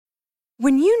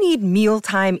When you need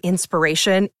mealtime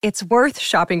inspiration, it's worth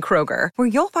shopping Kroger, where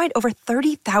you'll find over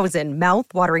 30,000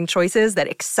 mouth-watering choices that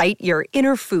excite your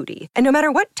inner foodie. And no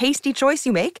matter what tasty choice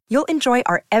you make, you'll enjoy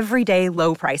our everyday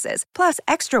low prices, plus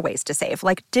extra ways to save,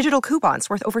 like digital coupons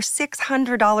worth over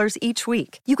 $600 each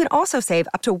week. You can also save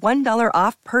up to $1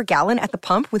 off per gallon at the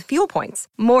pump with fuel points.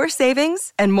 More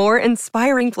savings and more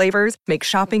inspiring flavors make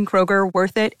shopping Kroger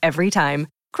worth it every time.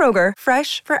 Kroger,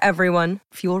 fresh for everyone.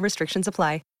 Fuel restrictions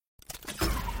apply.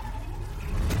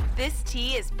 This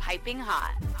tea is piping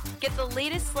hot. Get the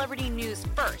latest celebrity news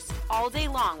first all day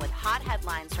long with hot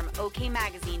headlines from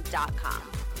okmagazine.com.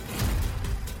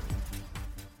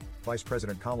 Vice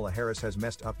President Kamala Harris has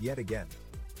messed up yet again.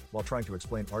 While trying to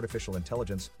explain artificial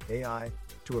intelligence, AI,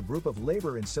 to a group of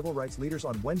labor and civil rights leaders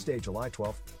on Wednesday, July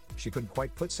 12th, she couldn't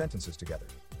quite put sentences together.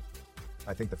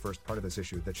 I think the first part of this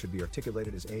issue that should be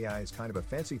articulated is AI is kind of a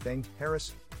fancy thing,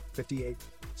 Harris, 58,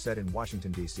 said in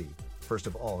Washington, D.C. First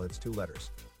of all, it's 2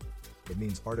 letters. It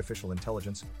means artificial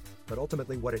intelligence, but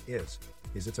ultimately what it is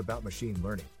it's about machine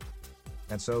learning.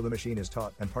 And so the machine is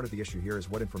taught, and part of the issue here is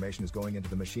what information is going into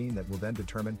the machine that will then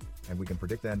determine, and we can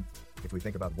predict then, if we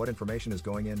think about what information is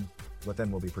going in, what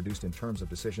then will be produced in terms of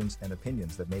decisions and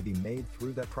opinions that may be made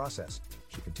through that process,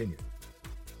 she continued.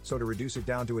 So to reduce it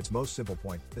down to its most simple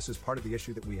point, this is part of the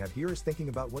issue that we have here is thinking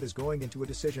about what is going into a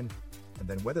decision, and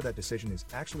then whether that decision is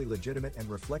actually legitimate and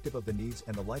reflective of the needs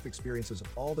and the life experiences of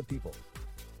all the people.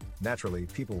 Naturally,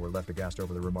 people were left aghast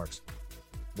over the remarks.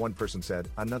 One person said,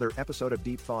 "Another episode of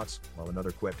Deep Thoughts," while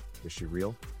another quipped, "Is she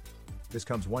real?" This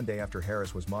comes one day after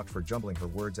Harris was mocked for jumbling her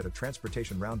words at a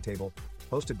transportation roundtable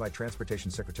hosted by Transportation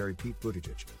Secretary Pete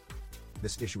Buttigieg.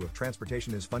 This issue of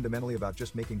transportation is fundamentally about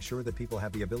just making sure that people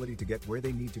have the ability to get where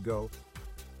they need to go,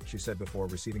 she said before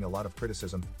receiving a lot of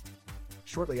criticism.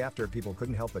 Shortly after, people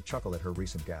couldn't help but chuckle at her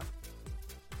recent gaffe.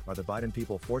 Are the Biden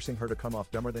people forcing her to come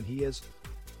off dumber than he is?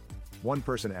 One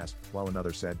person asked, while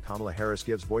another said, Kamala Harris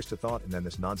gives voice to thought and then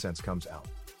this nonsense comes out.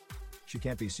 She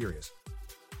can't be serious.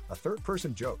 A third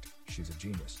person joked, she's a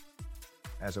genius.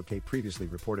 As OK previously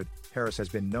reported, Harris has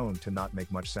been known to not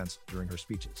make much sense during her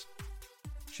speeches.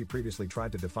 She previously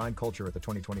tried to define culture at the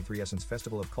 2023 Essence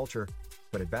Festival of Culture,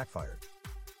 but it backfired.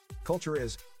 Culture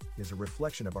is a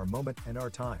reflection of our moment and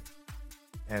our time.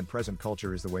 And present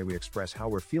culture is the way we express how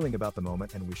we're feeling about the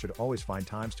moment, and we should always find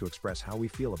times to express how we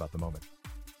feel about the moment.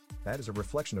 That is a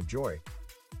reflection of joy.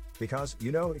 Because,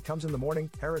 it comes in the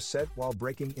morning, Harris said while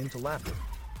breaking into laughter.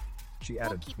 She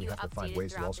added, we have to find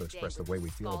ways to also express the way we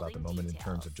feel about the moment in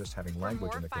terms of just having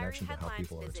language and a connection to how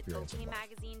people are experiencing life.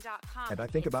 And I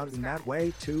think about it in that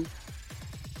way, too.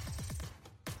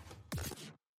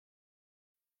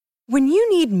 When you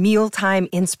need mealtime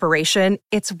inspiration,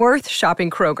 it's worth shopping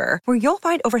Kroger, where you'll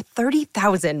find over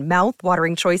 30,000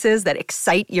 mouth-watering choices that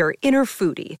excite your inner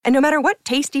foodie. And no matter what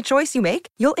tasty choice you make,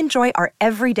 you'll enjoy our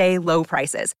everyday low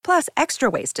prices, plus extra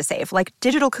ways to save, like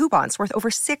digital coupons worth over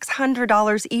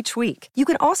 $600 each week. You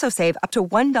can also save up to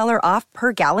 $1 off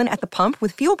per gallon at the pump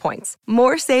with fuel points.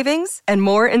 More savings and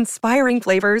more inspiring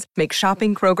flavors make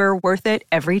shopping Kroger worth it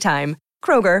every time.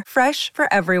 Kroger, fresh for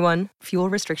everyone. Fuel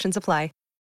restrictions apply.